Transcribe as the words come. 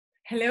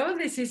Hello,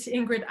 this is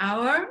INGRID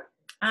AUER.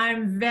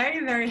 I'm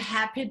very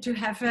happy to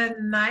have a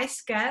nice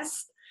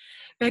guest,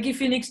 PEGGY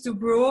PHOENIX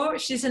DUBRO.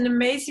 She's an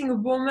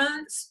amazing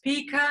woman,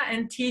 speaker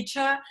and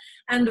teacher,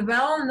 and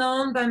well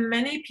known by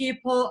many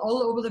people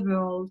all over the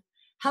world.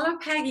 Hello,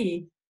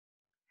 Peggy.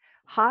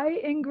 Hi,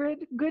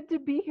 Ingrid. Good to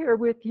be here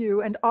with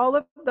you and all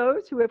of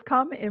those who have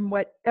come in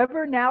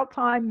whatever now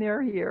time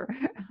they're here.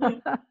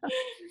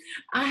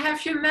 I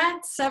have you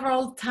met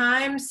several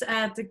times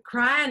at the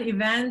Kryon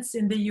events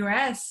in the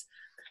US,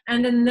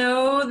 and I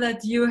know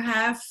that you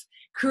have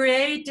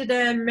created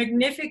a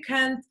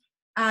magnificent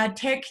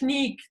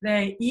technique,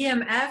 the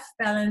EMF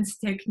balance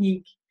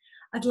technique.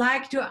 I'd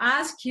like to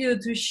ask you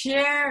to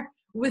share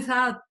with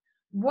us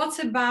what's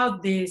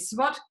about this,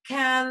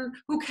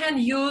 who can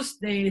use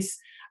this,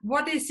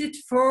 what is it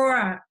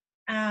for?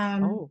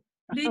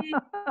 Please,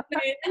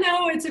 I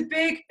know it's a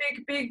big.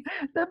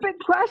 The big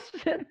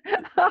question.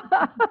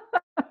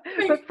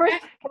 But first,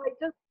 can I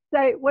just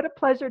say, what a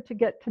pleasure to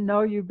get to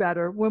know you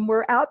better. When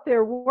we're out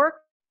there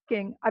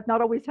working, I've not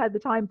always had the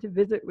time to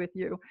visit with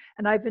you,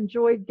 and I've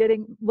enjoyed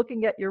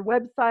looking at your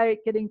website,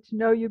 getting to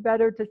know you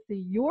better, to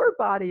see your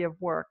body of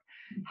work.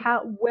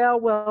 How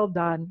well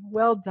done,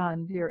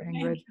 dear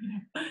Ingrid,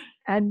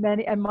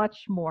 and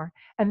much more.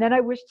 And then I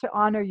wish to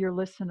honor your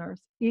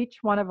listeners. Each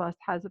one of us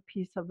has a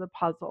piece of the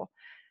puzzle.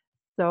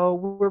 So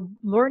we're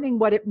learning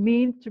what it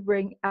means to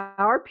bring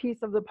our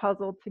piece of the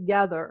puzzle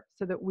together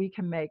so that we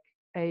can make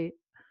a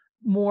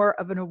more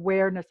of an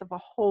awareness of a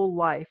whole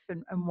life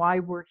and why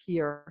we're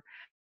here.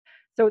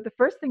 So the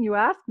first thing you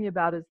asked me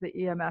about is the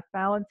EMF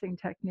balancing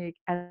technique,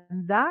 and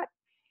that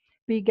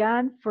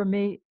began for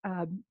me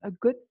a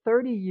good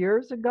 30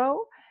 years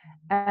ago.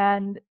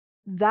 And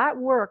that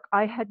work,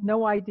 I had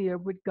no idea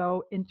would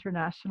go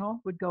international,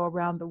 would go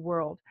around the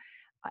world.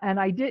 And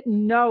I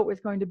didn't know it was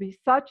going to be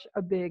such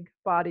a big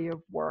body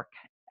of work.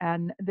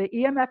 And the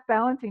EMF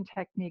balancing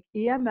technique,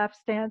 EMF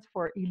stands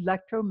for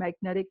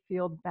electromagnetic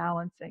field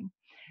balancing.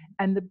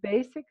 And the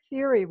basic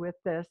theory with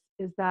this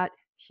is that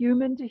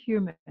human to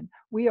human,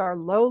 we are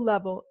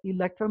low-level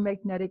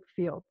electromagnetic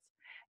fields.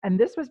 And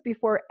this was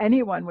before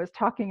anyone was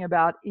talking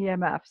about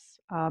EMFs.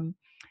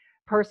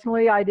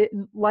 Personally, I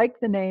didn't like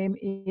the name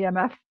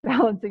EMF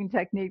balancing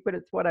technique, but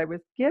it's what I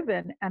was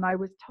given. And I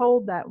was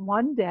told that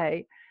one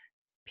day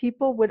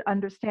people would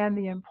understand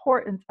the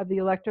importance of the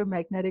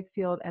electromagnetic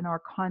field and our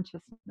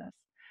consciousness.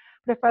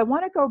 But if I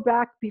want to go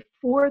back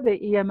before the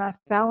EMF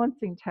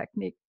balancing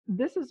technique,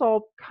 this has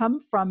all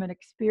come from an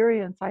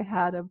experience I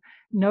had of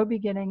no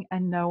beginning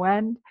and no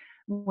end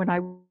when I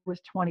was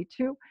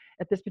 22.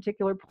 At this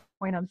particular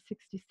point, I'm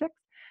 66.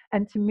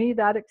 And to me,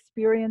 that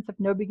experience of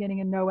no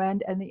beginning and no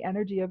end and the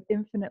energy of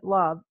infinite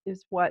love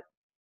is what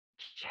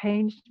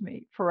changed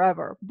me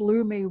forever,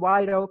 blew me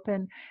wide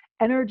open.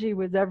 Energy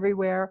was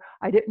everywhere.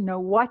 I didn't know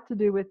what to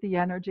do with the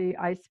energy.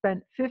 I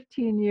spent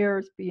 15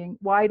 years being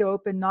wide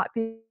open, not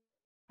being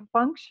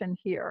function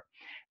here.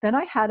 Then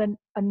I had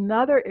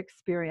another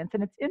experience,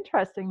 and it's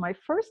interesting. My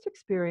first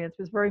experience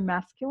was very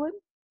masculine.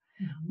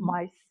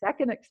 My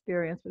second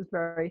experience was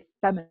very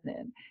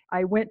feminine.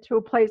 I went to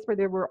a place where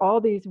there were all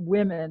these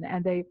women,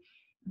 and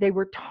they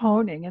were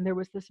toning, and there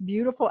was this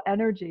beautiful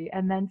energy.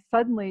 And then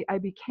suddenly I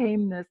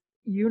became this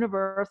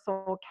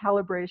universal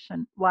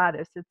calibration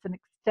lattice. It's an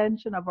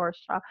extension of our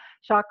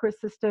chakra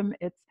system.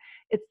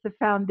 It's the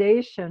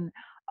foundation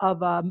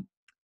of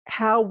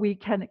how we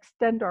can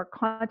extend our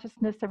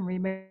consciousness and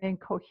remain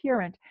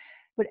coherent.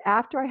 But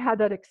after I had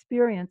that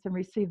experience and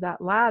received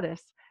that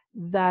lattice,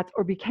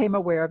 or became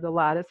aware of the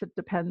lattice, it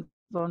depends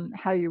on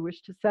how you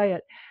wish to say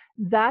it,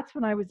 that's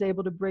when I was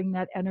able to bring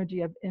that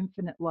energy of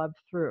infinite love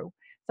through.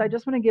 So I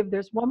just want to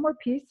there's one more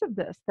piece of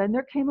this. Then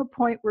there came a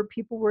point where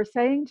people were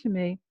saying to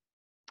me,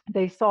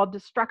 they saw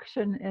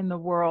destruction in the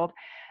world,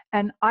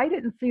 and I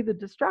didn't see the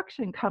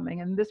destruction coming.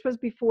 And this was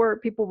before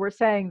people were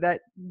saying that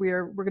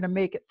we're going to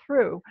make it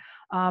through.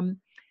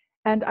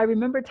 And I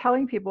remember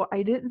telling people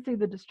I didn't see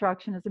the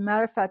destruction. As a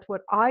matter of fact,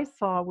 what I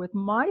saw with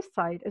my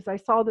sight is I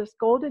saw this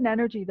golden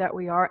energy that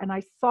we are, and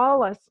I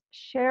saw us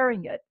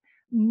sharing it,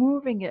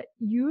 moving it,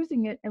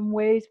 using it in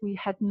ways we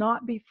had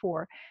not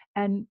before.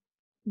 And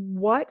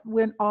what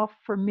went off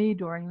for me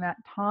during that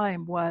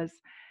time was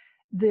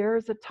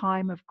there's a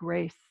time of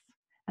grace.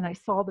 And I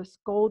saw this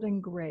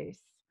golden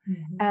grace.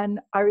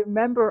 And I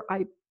remember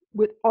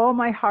with all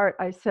my heart,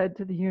 I said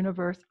to the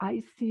universe,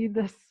 I see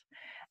this.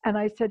 And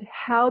I said,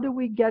 how do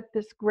we get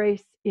this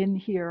grace in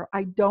here?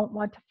 I don't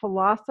want to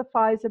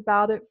philosophize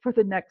about it for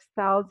the next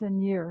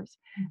 1,000 years.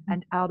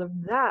 And out of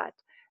that,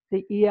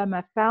 the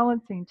EMF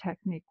balancing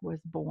technique was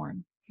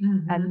born.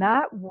 And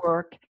that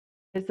work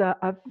is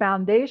a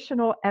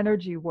foundational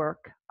energy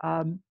work.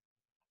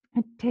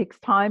 It takes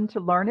time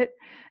to learn it.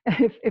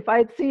 If I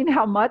had seen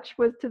how much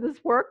was to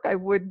this work, I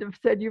would have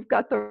said, you've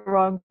got the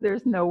wrong,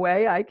 there's no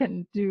way I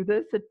can do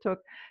this. It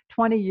took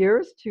 20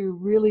 years to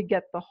really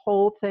get the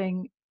whole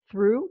thing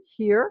through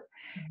here.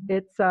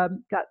 It's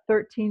got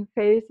 13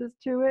 phases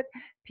to it.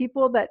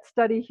 People that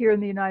study here in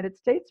the United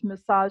States,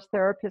 massage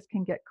therapists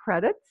can get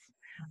credits.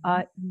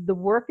 The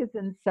work is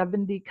in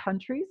 70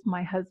 countries.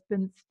 My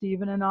husband,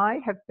 Stephen, and I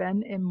have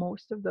been in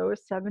most of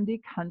those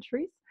 70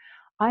 countries.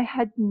 I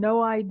had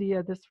no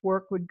idea this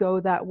work would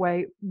go that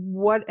way.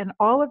 And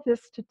all of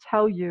this to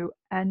tell you,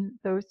 and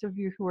those of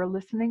you who are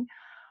listening,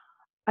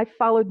 I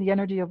followed the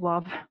energy of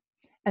love.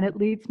 And it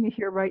leads me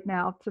here right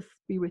now to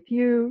be with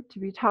you, to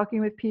be talking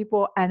with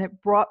people, and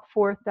it brought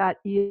forth that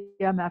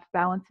EMF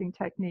balancing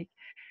technique.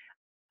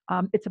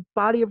 It's a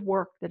body of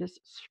work that is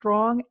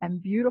strong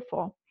and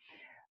beautiful,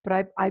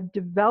 but I've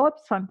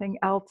developed something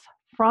else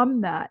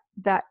from that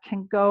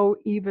can go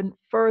even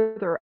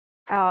further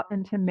out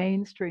into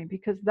mainstream,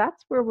 because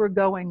that's where we're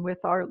going with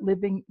our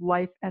living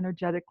life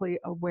energetically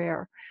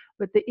aware.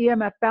 But the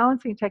EMF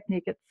balancing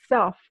technique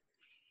itself,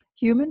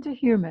 human to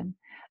human,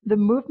 the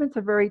movements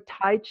are very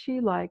Tai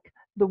Chi-like,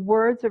 the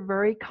words are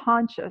very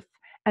conscious,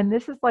 and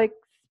this is like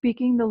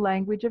speaking the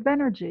language of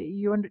energy.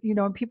 You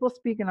know, when people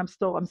speak, and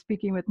I'm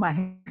speaking with my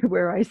hand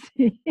where I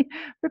see,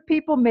 but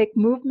people make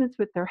movements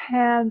with their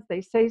hands, they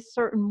say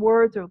certain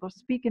words, or they'll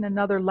speak in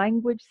another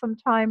language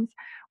sometimes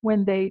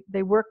when they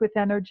work with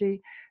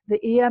energy. The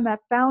EMF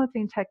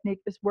balancing technique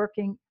is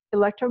working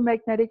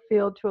electromagnetic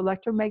field to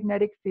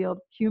electromagnetic field,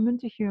 human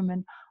to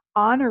human,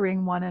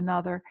 honoring one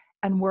another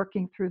and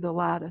working through the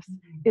lattice.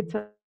 It's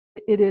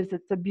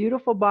a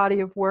beautiful body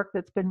of work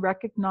that's been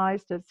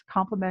recognized as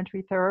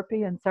complementary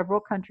therapy in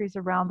several countries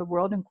around the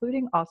world,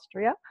 including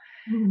Austria.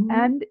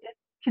 And it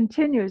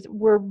continues.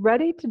 We're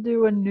ready to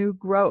do a new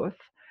growth,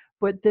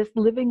 but this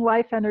living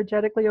life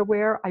energetically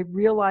aware, I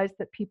realized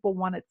that people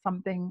wanted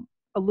something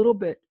a little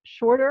bit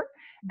shorter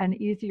and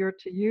easier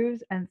to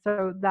use, and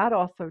so that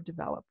also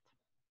developed.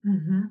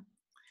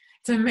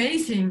 It's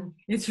amazing.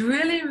 It's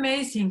really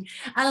amazing.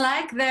 I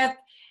like that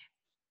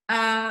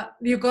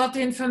you got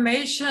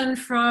information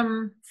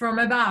from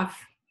above.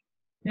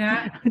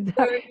 Yeah.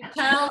 So you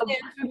channel the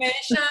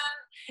information.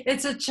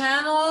 It's a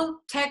channel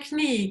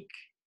technique.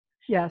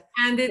 Yes.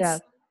 And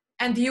yes.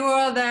 And you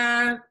are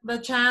the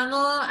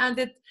channel, and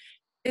it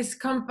is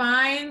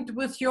combined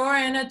with your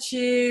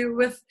energy,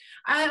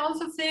 I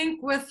also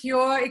think with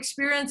your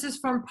experiences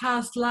from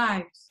past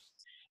lives,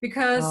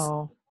 because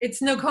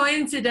it's no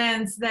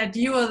coincidence that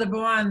you are the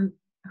one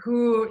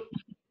who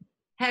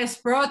has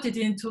brought it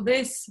into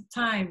this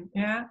time.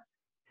 Yeah.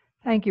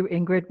 Thank you,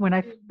 Ingrid. When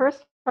I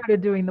first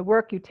started doing the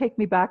work, you take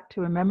me back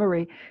to a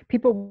memory.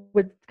 People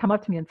would come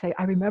up to me and say,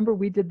 I remember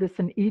we did this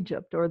in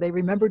Egypt, or they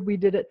remembered we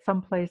did it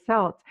someplace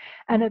else.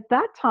 And at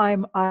that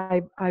time,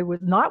 I was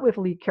not with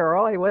Lee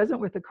Carroll. I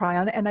wasn't with the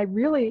Kryon, and I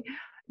really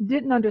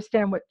didn't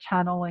understand what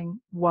channeling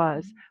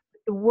was.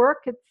 The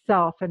work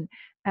itself,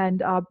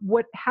 and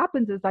what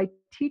happens is I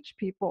teach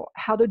people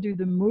how to do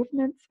the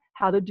movements,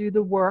 how to do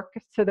the work,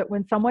 so that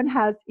when someone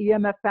has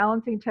EMF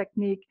balancing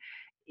technique,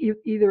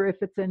 either if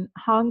it's in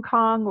Hong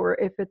Kong, or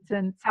if it's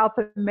in South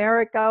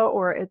America,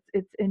 or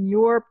it's in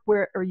Europe,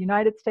 or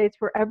United States,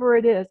 wherever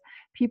it is,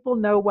 people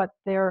know what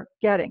they're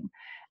getting.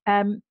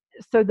 And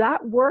so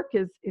that work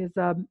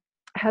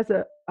has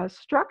a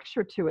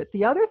structure to it.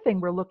 The other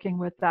thing we're looking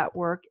with that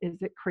work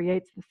is it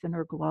creates this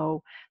inner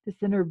glow,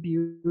 this inner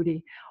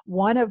beauty.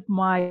 One of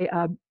my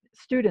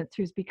students,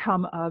 who's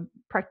become a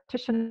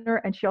practitioner,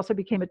 and she also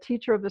became a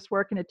teacher of this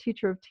work and a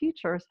teacher of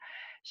teachers,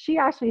 she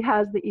actually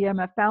has the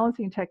EMF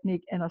balancing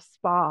technique in a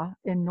spa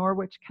in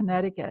Norwich,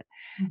 Connecticut.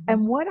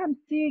 And what I'm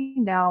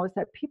seeing now is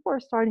that people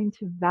are starting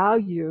to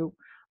value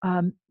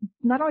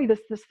not only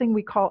this thing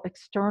we call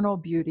external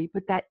beauty,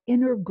 but that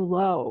inner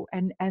glow.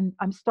 And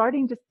I'm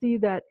starting to see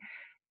that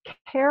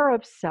care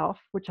of self,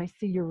 which I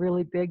see you're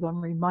really big on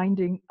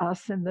reminding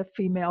us in the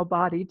female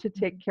body to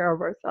take care of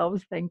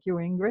ourselves. Thank you,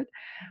 Ingrid.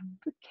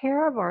 But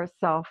care of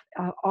ourself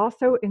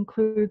also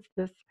includes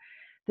this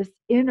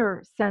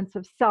inner sense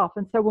of self.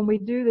 And so when we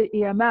do the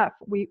EMF,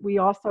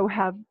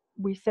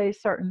 we say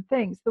certain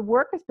things. The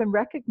work has been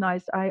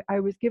recognized. I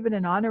was given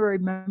an honorary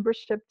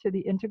membership to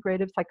the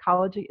Integrative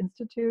Psychology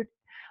Institute,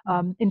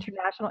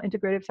 International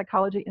Integrative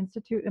Psychology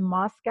Institute in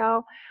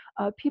Moscow.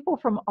 People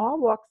from all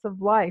walks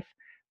of life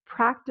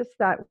practice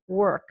that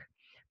work.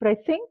 But I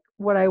think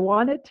what I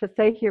wanted to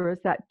say here is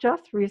that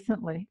just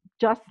recently,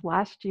 just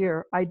last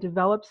year, I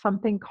developed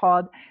something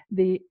called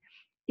the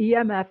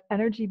EMF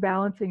Energy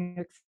Balancing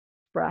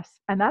Express.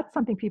 And that's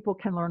something people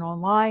can learn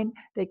online.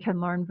 They can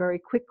learn very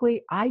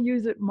quickly. I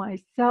use it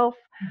myself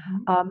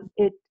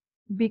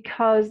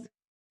because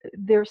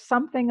there's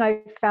something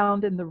I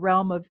found in the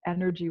realm of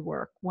energy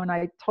work when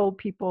I told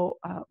people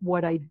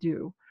what I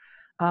do.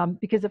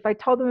 Because if I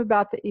told them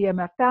about the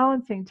EMF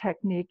balancing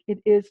technique, it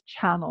is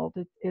channeled.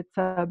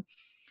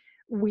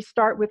 We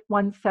start with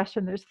one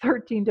session. There's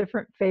 13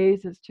 different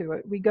phases to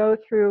it. We go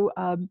through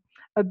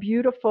a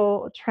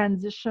beautiful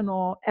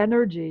transitional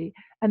energy,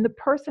 and the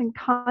person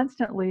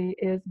constantly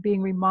is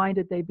being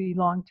reminded they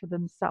belong to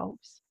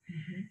themselves.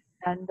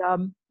 And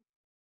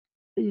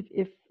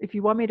if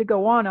you want me to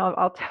go on,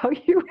 I'll tell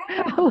you.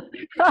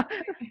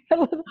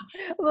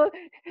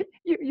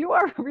 You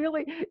are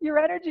really, your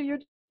energy, you're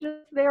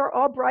just there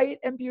all bright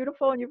and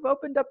beautiful, and you've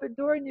opened up a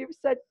door and you've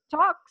said,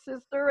 talk,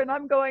 sister. And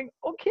I'm going,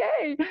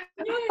 okay.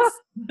 Yes.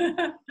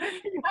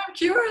 I'm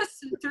curious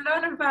to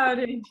learn about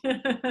it.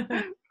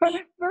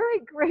 Very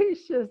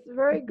gracious,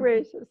 very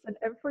gracious. And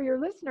for your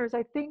listeners,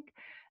 I think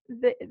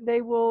that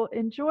they will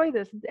enjoy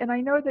this. And I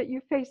know that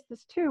you face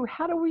this too.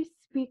 How do we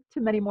speak to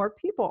many more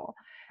people?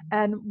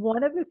 And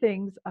one of the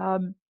things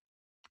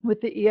with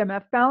the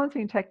EMF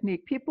balancing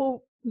technique,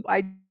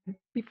 I'd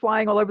be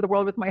flying all over the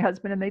world with my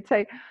husband and they'd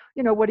say,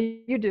 you know, what do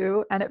you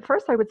do? And at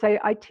first I would say,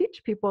 I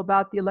teach people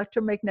about the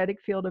electromagnetic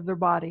field of their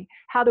body,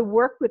 how to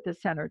work with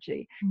this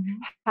energy,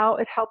 how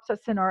it helps us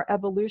in our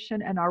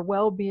evolution and our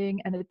well-being,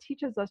 and it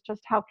teaches us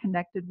just how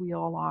connected we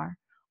all are.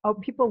 Oh,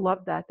 people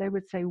love that. They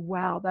would say,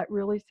 wow, that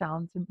really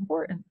sounds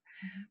important.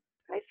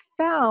 I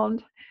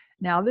found,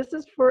 now this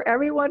is for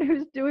everyone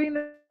who's doing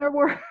their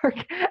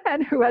work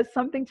and who has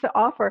something to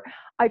offer.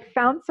 I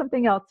found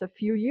something else a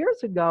few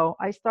years ago.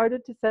 I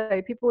started to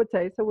say, people would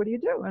say, so what do you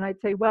do? And I'd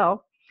say,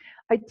 well,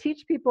 I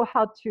teach people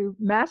how to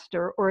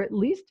master or at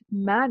least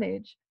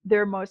manage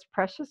their most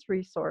precious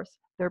resource,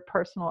 their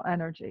personal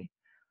energy.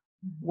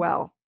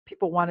 Well,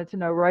 people wanted to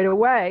know right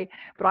away,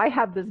 but I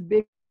have this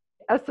big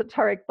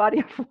esoteric body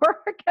of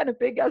work and a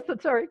big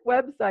esoteric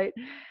website,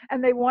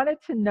 and they wanted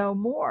to know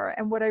more.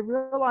 And what I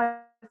realized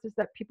is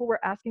that people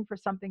were asking for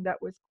something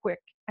that was quick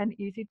and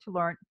easy to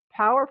learn,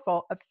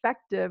 powerful,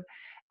 effective.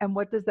 And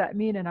what does that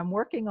mean? And I'm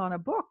working on a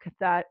book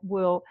that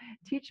will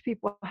teach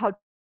people how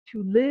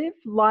to live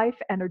life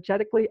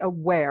energetically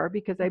aware,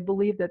 because I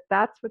believe that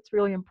that's what's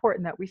really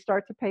important, that we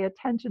start to pay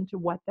attention to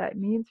what that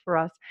means for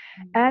us.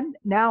 And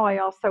now I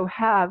also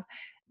have,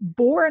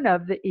 born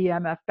of the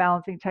EMF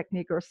balancing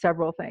technique, are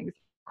several things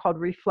called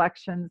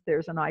reflections.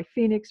 There's an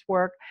iPhoenix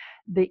work.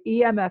 The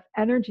EMF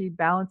Energy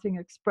Balancing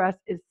Express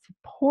is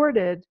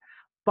supported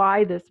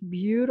by this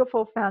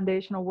beautiful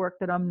foundational work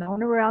that I'm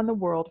known around the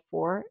world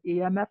for,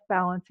 EMF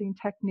balancing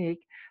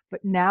technique.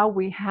 But now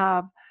we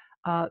have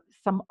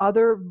some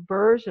other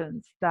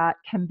versions that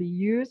can be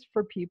used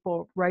for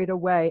people right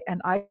away.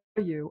 And I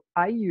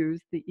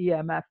use the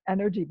EMF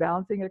Energy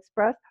Balancing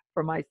Express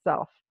for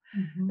myself.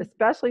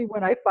 Especially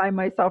when I find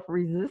myself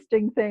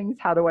resisting things.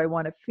 How do I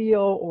want to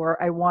feel? Or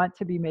I want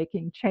to be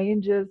making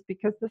changes,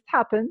 because this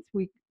happens.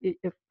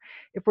 If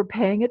we're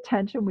paying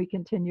attention, we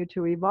continue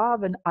to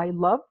evolve. And I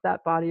love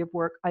that body of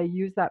work. I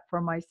use that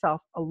for myself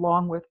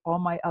along with all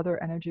my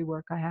other energy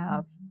work I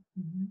have.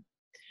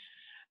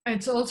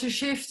 It's also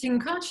shifting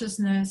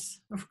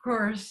consciousness, of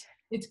course.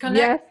 It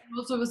connects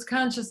also with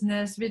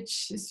consciousness,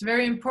 which is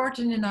very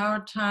important in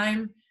our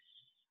time.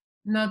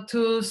 Not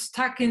too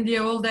stuck in the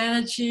old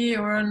energy,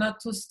 or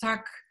not too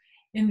stuck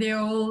in the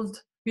old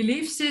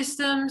belief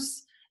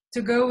systems,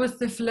 to go with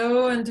the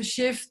flow and to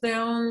shift their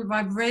own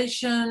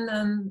vibration.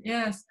 And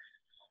yes,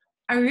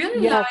 I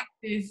really like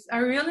this. I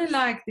really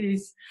like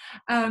this.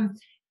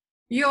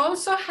 You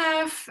also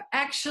have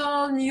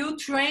actual new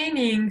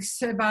trainings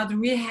about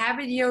Rehab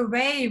Your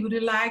Way. Would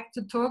you like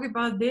to talk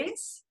about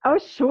this? Oh,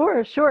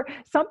 sure.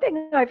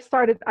 Something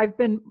I've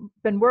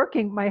been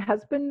working, my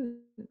husband,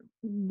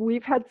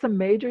 we've had some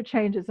major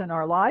changes in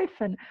our life,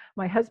 and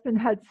my husband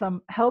had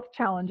some health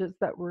challenges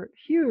that were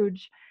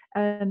huge,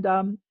 and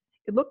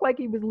it looked like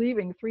he was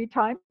leaving 3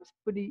 times,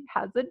 but he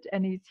hasn't,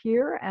 and he's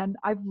here. And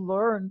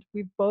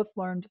we've both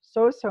learned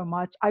so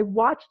much. I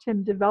watched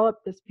him develop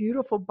this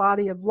beautiful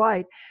body of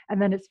light,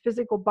 and then his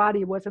physical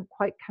body wasn't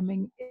quite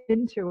coming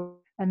into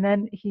it. And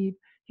then he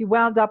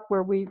wound up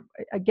where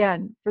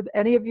again, for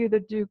any of you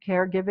that do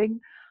caregiving,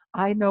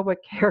 I know what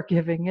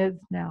caregiving is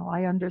now.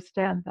 I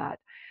understand that.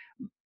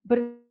 But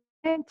at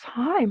the same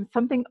time,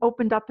 something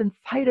opened up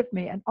inside of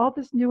me, and all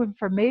this new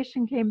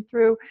information came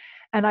through.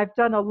 And I've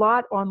done a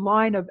lot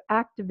online of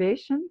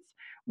activations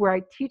where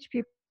I teach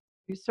people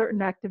to do certain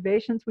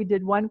activations. We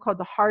did one called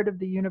the Heart of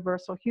the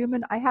Universal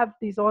Human. I have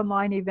these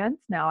online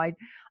events now.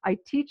 I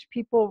teach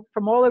people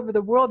from all over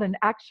the world, and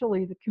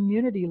actually the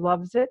community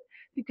loves it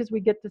because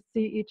we get to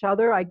see each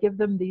other. I give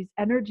them these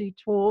energy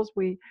tools.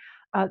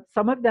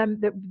 Some of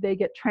them, they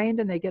get trained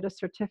and they get a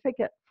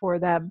certificate for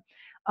them.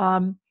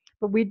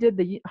 But we did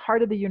the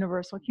Heart of the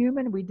Universal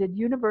Human. We did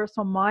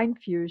Universal Mind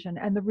Fusion.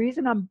 And the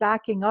reason I'm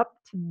backing up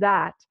to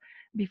that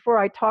before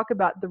I talk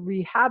about the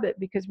Rehabit,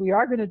 because we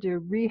are going to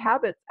do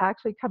Rehabits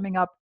actually coming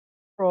up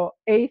April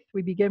 8th.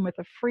 We begin with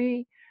a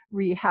free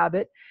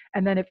Rehabit.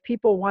 And then if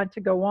people want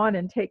to go on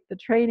and take the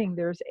training,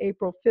 there's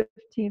April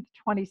 15th,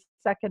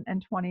 22nd,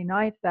 and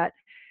 29th that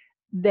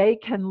they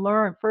can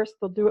learn. First,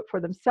 they'll do it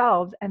for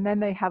themselves, and then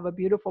they have a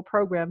beautiful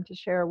program to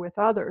share with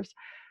others.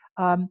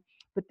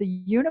 But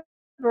the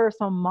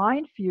Universal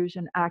Mind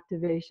Fusion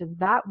activation,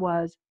 that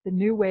was the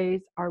new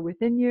ways are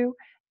within you.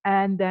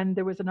 And then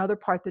there was another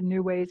part, the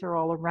new ways are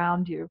all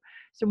around you.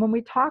 So when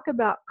we talk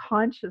about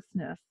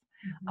consciousness,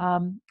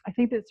 I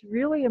think it's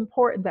really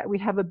important that we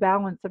have a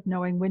balance of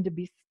knowing when to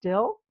be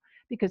still,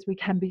 because we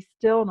can be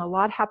still and a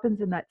lot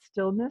happens in that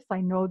stillness.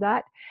 I know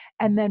that.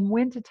 And then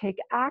when to take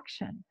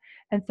action.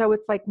 And so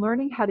it's like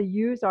learning how to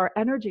use our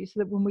energy so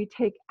that when we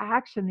take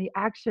action, the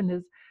action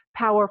is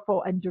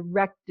powerful and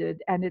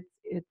directed, and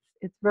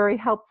it's very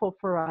helpful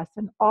for us.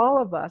 And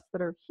all of us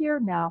that are here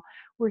now,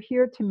 we're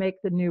here to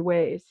make the new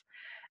ways.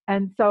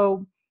 And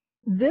so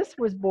this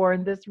was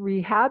born, this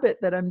rehabit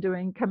that I'm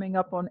doing coming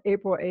up on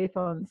April 8th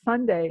on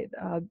Sunday,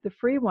 the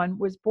free one,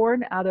 was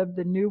born out of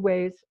the new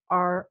ways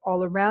are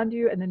all around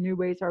you and the new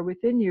ways are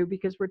within you,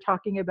 because we're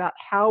talking about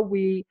how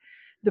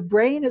the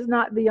brain is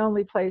not the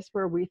only place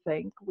where we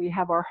think. We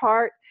have our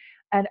heart.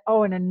 And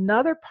and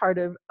another part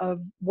of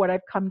what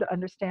I've come to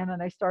understand,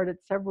 and I started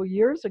several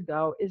years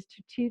ago, is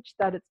to teach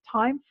that it's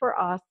time for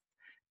us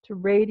to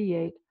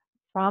radiate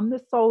from the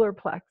solar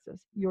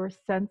plexus, your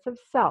sense of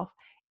self,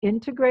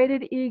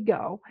 integrated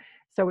ego.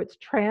 So it's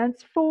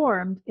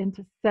transformed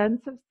into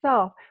sense of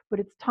self, but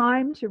it's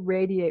time to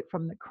radiate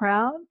from the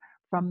crown,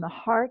 from the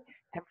heart,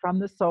 and from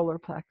the solar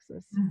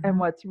plexus. And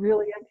what's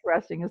really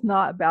interesting is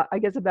not about, I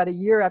guess about a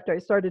year after I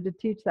started to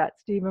teach that,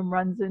 Stephen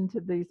runs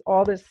into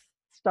all this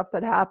stuff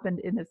that happened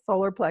in his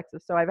solar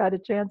plexus. So I've had a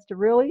chance to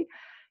really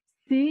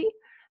see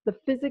the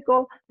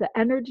physical, the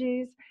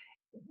energies.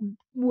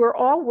 We're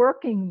all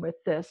working with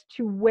this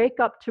to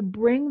wake up, to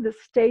bring the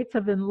states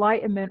of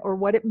enlightenment, or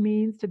what it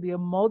means to be a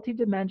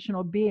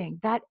multidimensional being.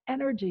 That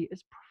energy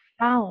is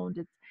profound.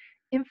 It's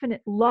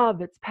infinite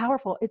love. It's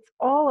powerful. It's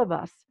all of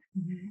us.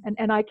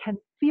 And I can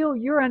feel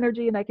your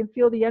energy, and I can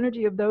feel the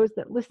energy of those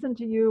that listen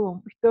to you,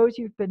 and those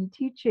you've been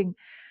teaching.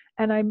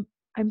 And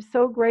I'm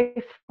so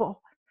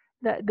grateful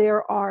that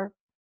there are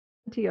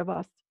plenty of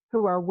us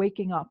who are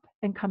waking up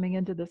and coming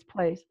into this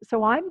place.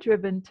 So I'm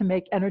driven to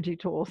make energy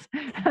tools.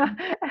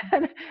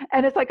 and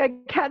it's like I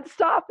can't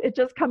stop. It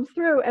just comes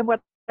through. And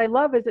what I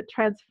love is it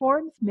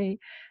transforms me.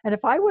 And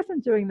if I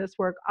wasn't doing this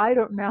work, I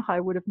don't know how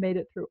I would have made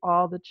it through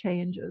all the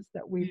changes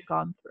that we've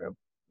gone through,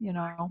 you know.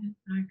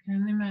 I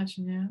can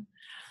imagine,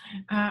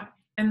 yeah.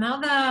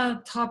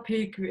 Another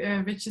topic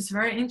which is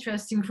very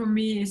interesting for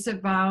me is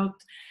about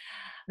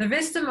the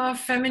wisdom of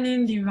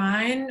feminine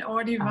divine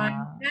or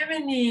divine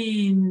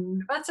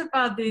feminine. What's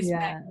about this,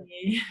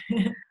 Peggy?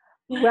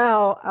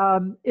 Well,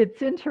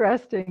 it's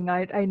interesting.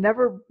 I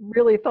never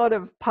really thought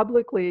of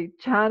publicly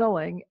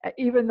channeling,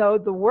 even though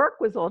the work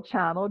was all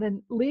channeled.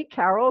 And Lee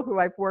Carroll, who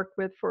I've worked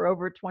with for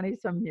over 20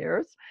 some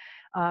years,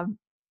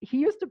 he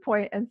used to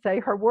point and say,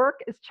 her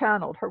work is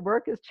channeled, her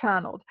work is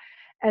channeled.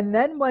 And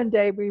then one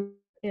day we were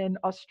in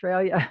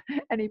Australia,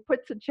 and he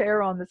puts a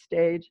chair on the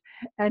stage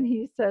and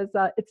he says,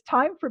 it's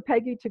time for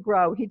Peggy to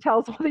grow. He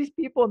tells all these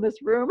people in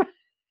this room,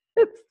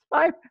 it's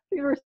time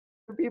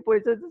for people.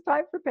 He says, it's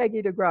time for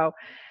Peggy to grow.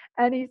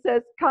 And he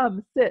says,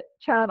 come, sit,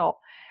 channel.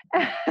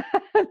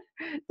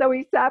 So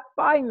he sat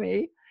by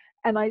me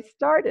and I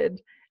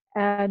started.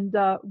 And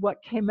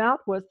what came out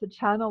was the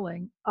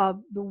channeling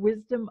of the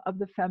wisdom of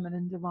the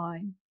feminine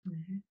divine.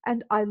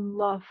 And I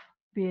love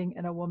being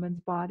in a woman's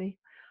body.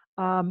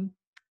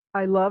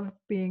 I love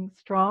being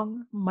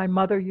strong. My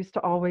mother used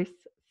to always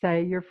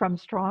say, you're from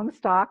strong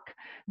stock.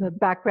 The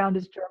background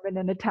is German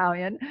and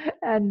Italian.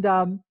 And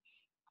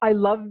I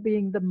love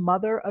being the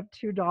mother of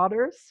 2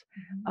 daughters.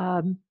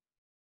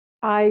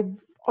 I've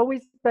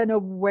always been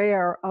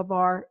aware of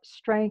our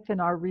strength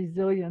and our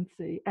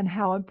resiliency, and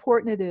how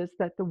important it is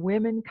that the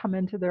women come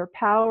into their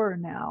power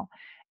now.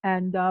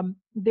 And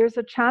there's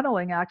a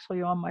channeling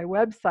actually on my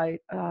website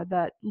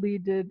that Lee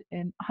did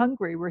in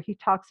Hungary, where he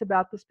talks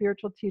about the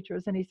spiritual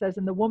teachers. And he says,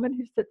 and the woman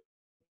who sits,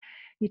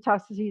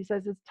 he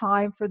says, it's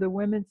time for the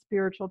women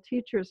spiritual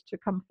teachers to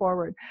come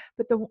forward.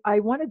 But I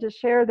wanted to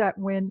share that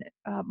when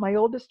my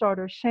oldest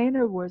daughter,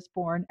 Shayna, was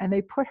born, and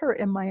they put her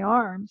in my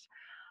arms,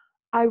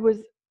 I was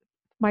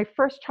my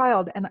first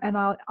child, and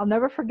I'll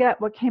never forget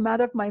what came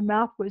out of my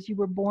mouth was, you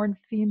were born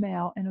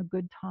female in a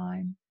good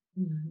time.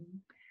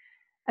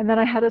 And then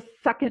I had a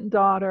second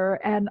daughter,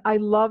 and I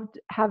loved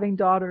having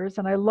daughters,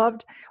 and I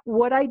loved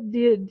what I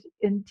did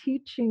in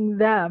teaching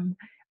them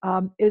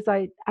is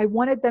I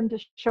wanted them to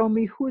show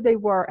me who they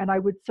were, and I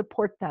would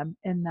support them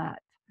in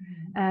that.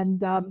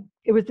 And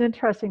it was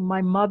interesting.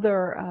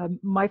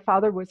 My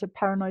father was a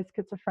paranoid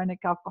schizophrenic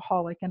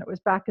alcoholic, and it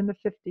was back in the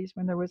 50s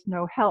when there was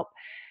no help.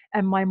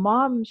 And my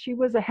mom, she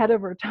was ahead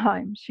of her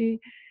time.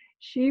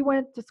 She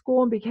went to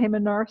school and became a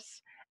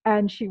nurse,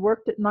 and she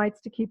worked at nights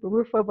to keep a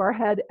roof over our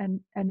head and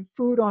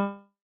food on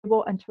the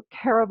table, and took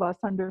care of us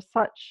under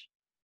such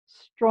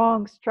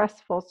strong,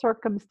 stressful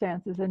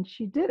circumstances. And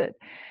she did it.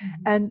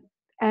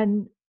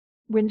 And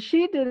when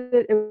she did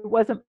it, it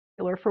wasn't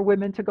popular for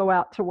women to go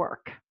out to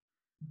work.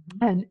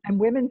 And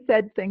women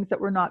said things that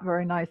were not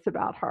very nice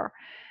about her.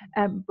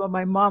 But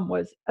my mom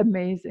was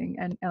amazing,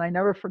 and I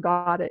never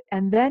forgot it.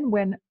 And then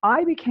when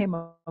I became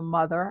a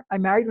mother, I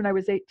married when I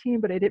was 18,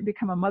 but I didn't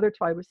become a mother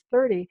till I was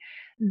 30.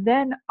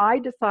 Then I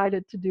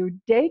decided to do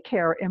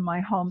daycare in my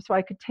home so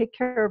I could take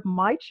care of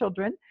my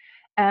children.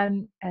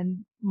 And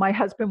my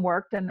husband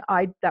worked, and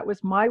that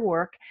was my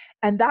work.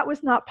 And that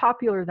was not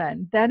popular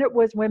then. Then it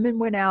was women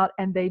went out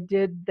and they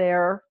did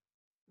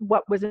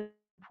what was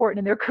important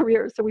in their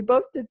careers. So we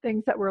both did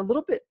things that were a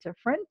little bit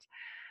different.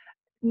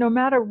 No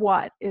matter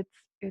what,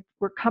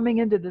 we're coming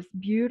into this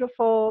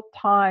beautiful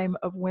time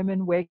of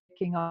women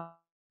waking up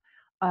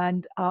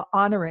and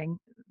honoring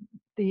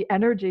the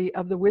energy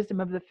of the wisdom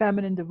of the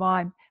feminine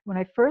divine. When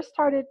I first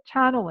started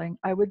channeling,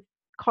 I would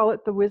call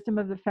it the wisdom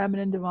of the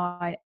feminine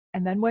divine.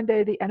 And then one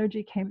day the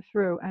energy came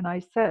through and I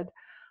said,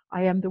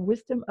 I am the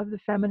wisdom of the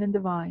feminine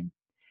divine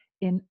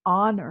in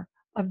honor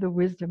of the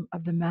wisdom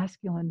of the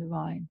masculine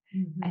divine.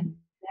 Mm-hmm.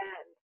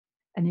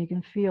 And you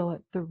can feel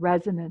it, the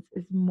resonance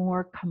is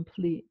more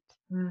complete.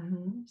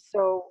 Mm-hmm.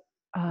 So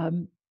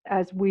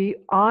as we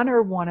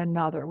honor one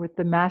another with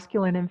the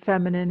masculine and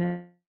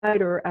feminine,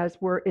 or as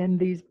we're in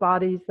these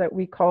bodies that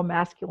we call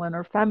masculine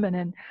or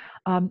feminine,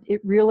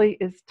 it really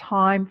is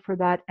time for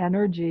that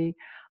energy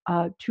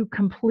to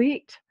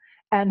complete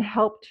and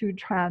help to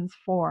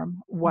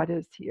transform what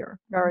is here,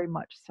 very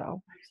much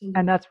so.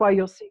 And that's why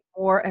you'll see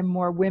more and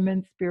more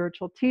women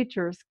spiritual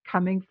teachers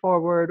coming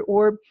forward,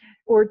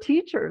 or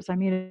teachers. I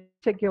mean, at a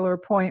particular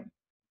point,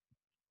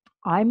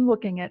 I'm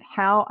looking at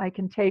how I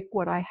can take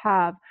what I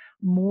have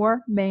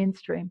more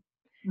mainstream.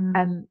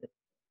 Mm-hmm.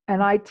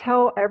 And I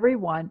tell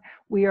everyone,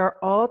 we are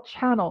all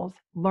channels,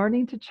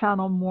 learning to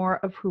channel more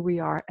of who we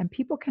are. And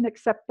people can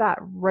accept that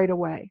right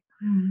away.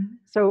 Mm-hmm.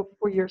 So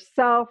for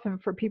yourself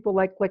and for people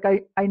like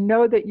I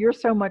know that you're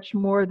so much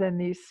more than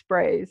these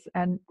sprays.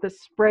 And the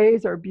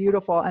sprays are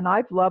beautiful. And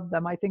I've loved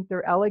them. I think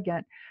they're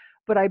elegant.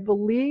 But I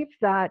believe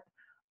that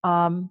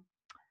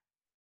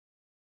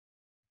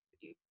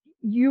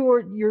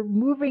you're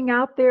moving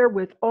out there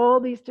with all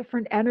these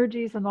different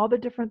energies and all the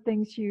different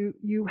things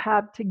you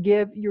have to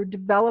give. You're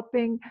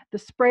developing. The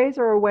sprays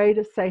are a way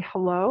to say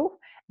hello,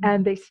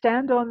 and they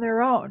stand on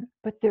their own,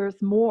 but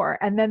there's more.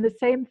 And then the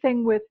same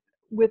thing with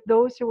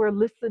those who are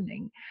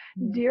listening.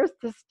 Dear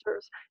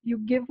sisters, you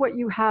give what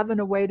you have in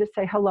a way to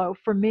say hello.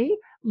 For me,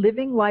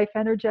 Living Life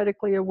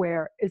Energetically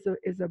Aware is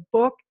a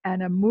book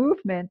and a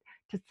movement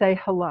to say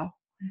hello.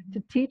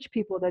 To teach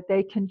people that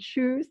they can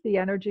choose the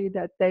energy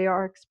that they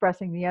are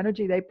expressing, the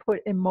energy they put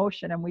in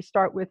motion. And we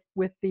start with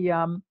the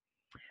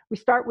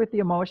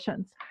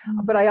emotions.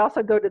 But I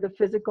also go to the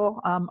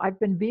physical. I've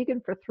been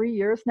vegan for 3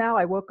 years now.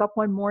 I woke up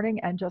one morning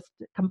and just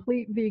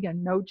complete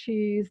vegan, no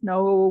cheese,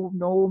 no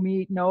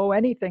meat, no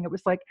anything. It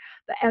was like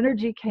the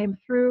energy came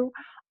through.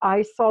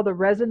 I saw the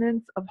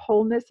resonance of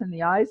wholeness in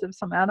the eyes of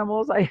some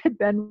animals I had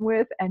been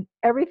with, and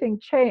everything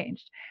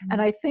changed. And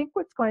I think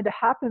what's going to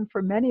happen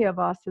for many of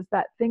us is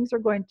that things are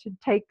going to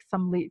take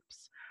some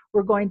leaps.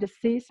 We're going to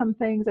see some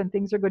things, and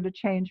things are going to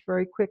change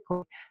very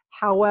quickly.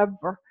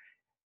 However,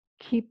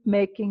 keep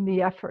making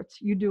the efforts.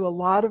 You do a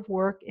lot of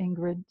work,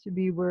 Ingrid, to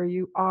be where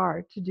you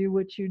are, to do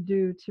what you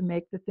do, to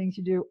make the things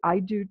you do. I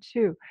do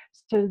too.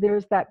 So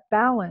there's that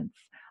balance.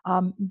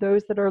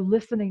 Those that are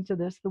listening to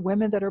this, the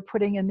women that are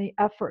putting in the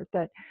effort,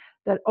 that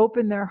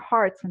open their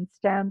hearts and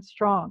stand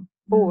strong.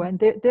 Oh, and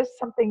there's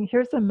something,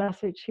 here's a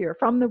message here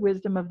from the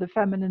wisdom of the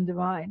feminine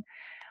divine,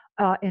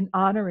 in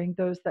honoring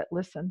those that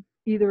listen,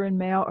 either in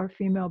male or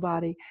female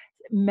body.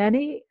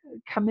 Many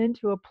come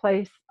into a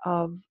place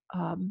of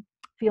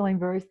feeling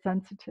very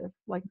sensitive,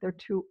 like they're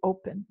too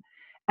open.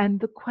 And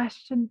the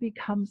question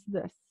becomes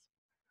this.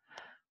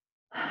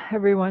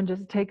 Everyone,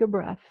 just take a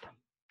breath.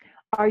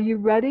 Are you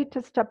ready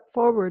to step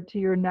forward to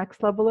your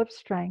next level of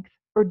strength,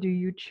 or do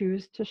you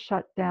choose to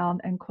shut down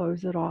and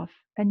close it off?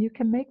 And you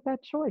can make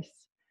that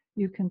choice.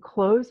 You can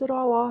close it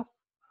all off,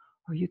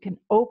 or you can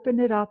open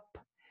it up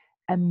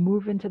and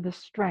move into the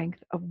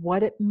strength of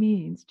what it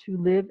means to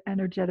live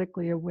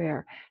energetically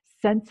aware.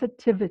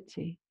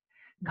 Sensitivity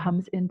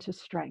comes into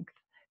strength.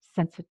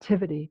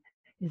 Sensitivity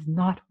is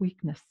not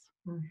weakness.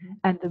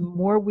 And the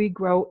more we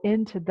grow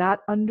into that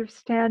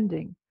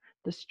understanding,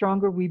 the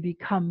stronger we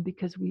become,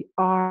 because we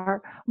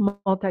are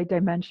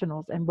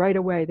multidimensionals. And right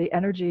away, the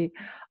energy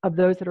of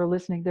those that are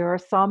listening, there are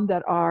some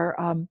that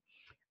are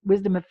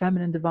wisdom of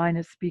feminine divine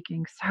is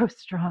speaking so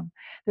strong.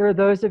 There are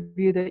those of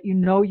you that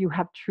you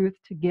have truth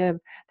to give,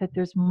 that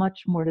there's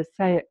much more to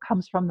say. It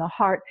comes from the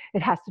heart.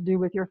 It has to do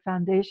with your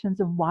foundations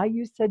and why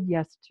you said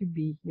yes to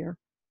be here.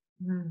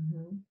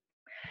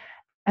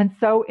 And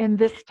so in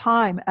this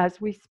time, as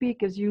we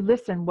speak, as you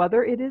listen,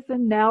 whether it is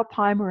in now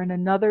time or in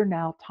another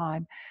now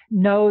time,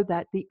 know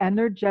that the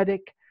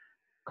energetic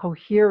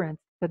coherence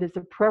that is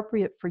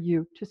appropriate for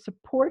you to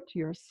support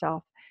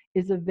yourself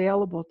is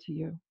available to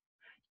you.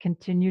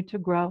 Continue to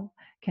grow,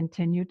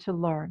 continue to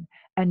learn,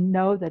 and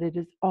know that it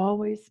is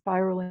always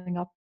spiraling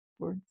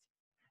upwards.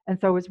 And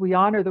so as we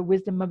honor the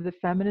wisdom of the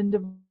feminine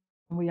divine,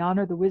 we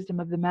honor the wisdom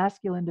of the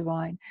masculine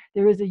divine,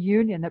 there is a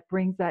union that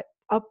brings that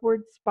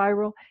upward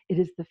spiral. It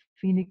is the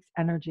Phoenix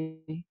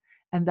energy,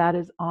 and that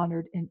is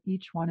honored in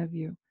each one of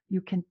you.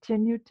 You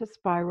continue to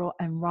spiral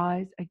and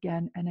rise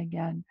again and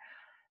again.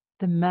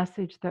 The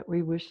message that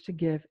we wish to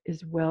give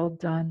is well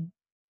done.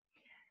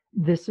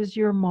 This is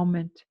your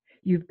moment.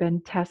 You've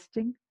been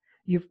testing.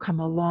 You've come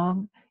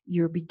along.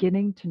 You're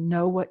beginning to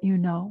know what you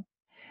know.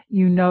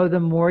 You know, the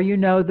more you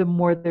know, the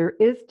more there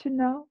is to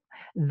know.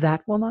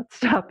 That will not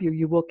stop you.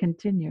 You will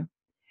continue.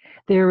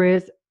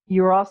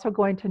 You're also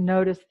going to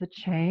notice the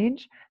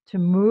change to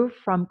move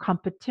from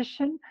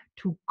competition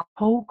to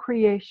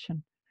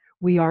co-creation,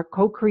 We are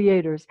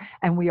co-creators,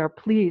 and we are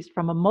pleased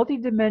from a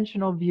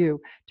multidimensional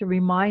view to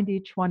remind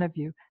each one of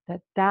you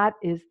that that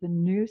is the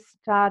new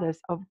status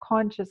of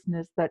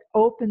consciousness that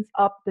opens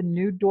up the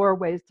new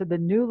doorways to the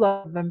new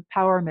love of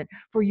empowerment,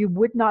 for you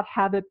would not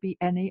have it be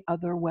any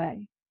other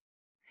way.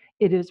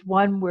 It is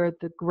one where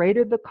the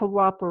greater the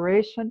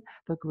cooperation,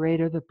 the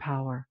greater the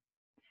power.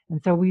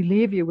 And so we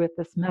leave you with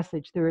this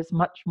message. There is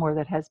much more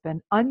that has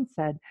been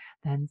unsaid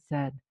than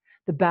said.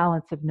 The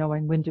balance of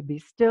knowing when to be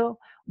still,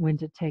 when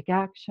to take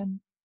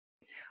action,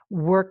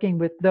 working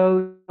with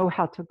those who know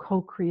how to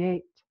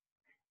co-create,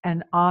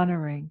 and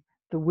honoring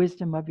the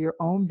wisdom of your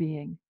own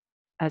being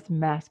as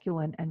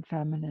masculine and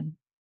feminine.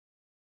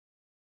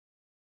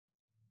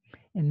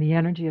 In the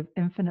energy of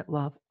infinite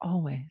love,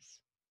 always.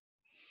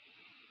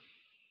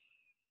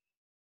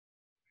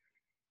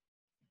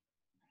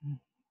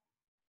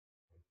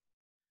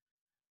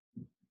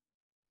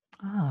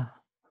 Ah.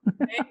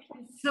 Thank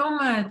you so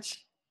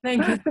much.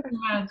 Thank you so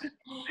much.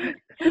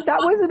 That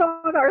wasn't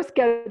on our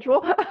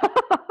schedule.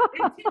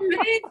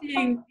 It's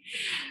amazing.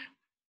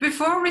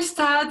 Before we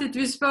started,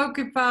 we spoke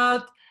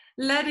about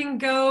letting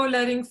go,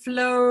 letting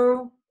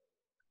flow.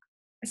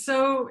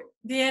 So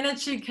the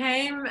energy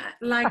came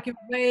like a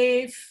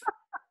wave.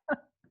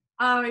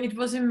 Oh, it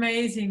was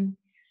amazing.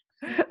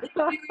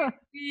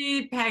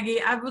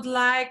 Peggy, I would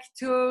like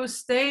to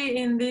stay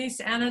in this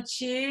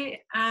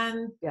energy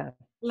and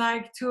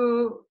like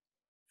to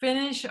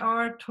finish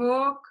our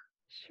talk.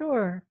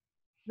 Sure.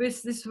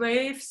 With these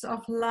waves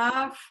of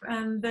love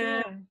and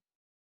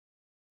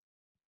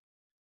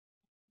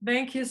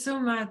thank you so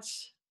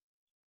much.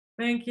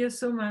 Thank you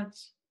so much.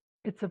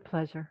 It's a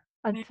pleasure.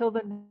 Until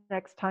the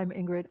next time,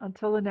 Ingrid,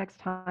 until the next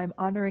time,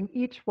 honoring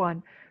each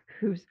one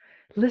who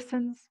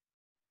listens,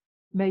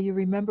 may you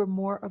remember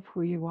more of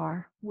who you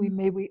are.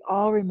 May we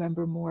all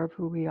remember more of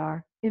who we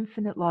are.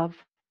 Infinite love.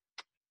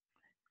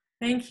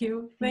 Thank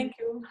you. Thank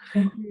you.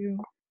 Thank you.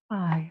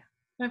 Bye.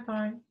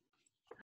 Bye-bye.